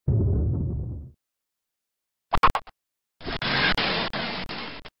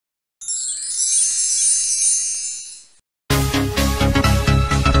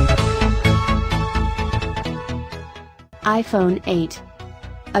iPhone 8.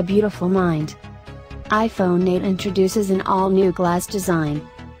 A beautiful mind. iPhone 8 introduces an all-new glass design.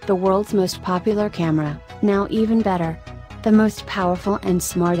 The world's most popular camera, now even better. The most powerful and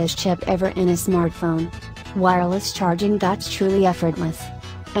smartest chip ever in a smartphone. Wireless charging that's truly effortless.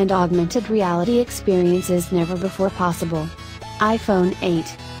 And augmented reality experiences never before possible. iPhone 8.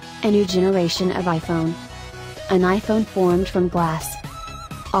 A new generation of iPhone. An iPhone formed from glass.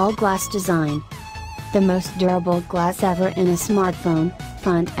 All glass design. The most durable glass ever in a smartphone,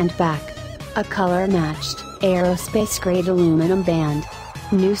 front and back. A color-matched, aerospace-grade aluminum band.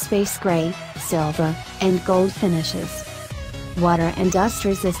 New space gray, silver, and gold finishes. Water and dust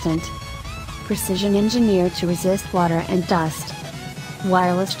resistant. Precision engineered to resist water and dust.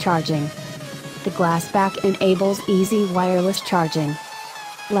 Wireless charging. The glass back enables easy wireless charging.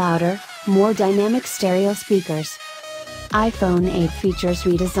 Louder, more dynamic stereo speakers. iPhone 8 features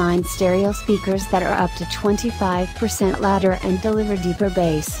redesigned stereo speakers that are up to 25% louder and deliver deeper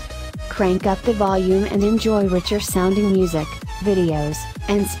bass. Crank up the volume and enjoy richer sounding music, videos,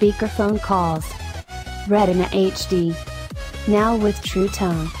 and speakerphone calls. Retina HD. Now with True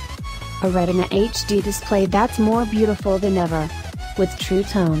Tone. A Retina HD display that's more beautiful than ever. With True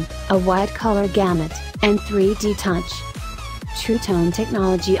Tone, a wide color gamut, and 3D touch. True Tone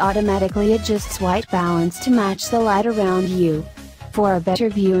technology automatically adjusts white balance to match the light around you. For a better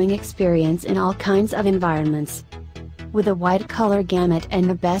viewing experience in all kinds of environments. With a wide color gamut and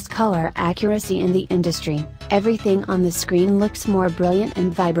the best color accuracy in the industry, everything on the screen looks more brilliant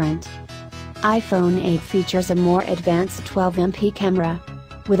and vibrant. iPhone 8 features a more advanced 12MP camera.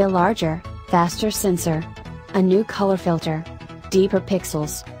 With a larger, faster sensor. A new color filter. Deeper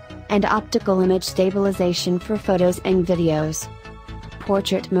pixels. And optical image stabilization for photos and videos.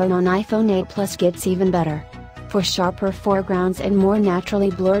 Portrait mode on iPhone 8 Plus gets even better. For sharper foregrounds and more naturally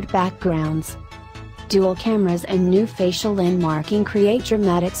blurred backgrounds. Dual cameras and new facial landmarking create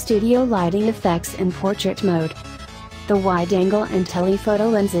dramatic studio lighting effects in portrait mode. The wide-angle and telephoto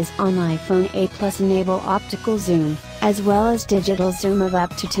lenses on iPhone 8 Plus enable optical zoom, as well as digital zoom of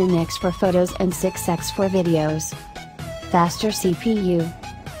up to 10x for photos and 6x for videos. Faster CPU.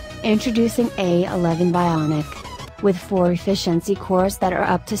 Introducing A11 Bionic. With 4 efficiency cores that are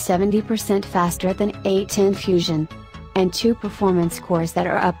up to 70% faster than A10 Fusion. And 2 performance cores that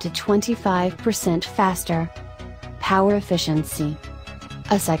are up to 25% faster. Power efficiency.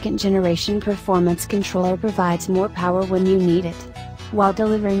 A second-generation performance controller provides more power when you need it, while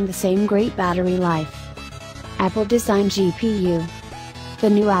delivering the same great battery life. Apple-designed GPU. The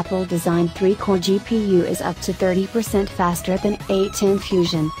new Apple-designed 3-core GPU is up to 30% faster than A10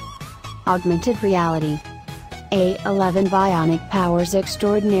 Fusion. Augmented reality. A11 Bionic powers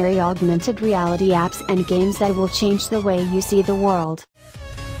extraordinary augmented reality apps and games that will change the way you see the world.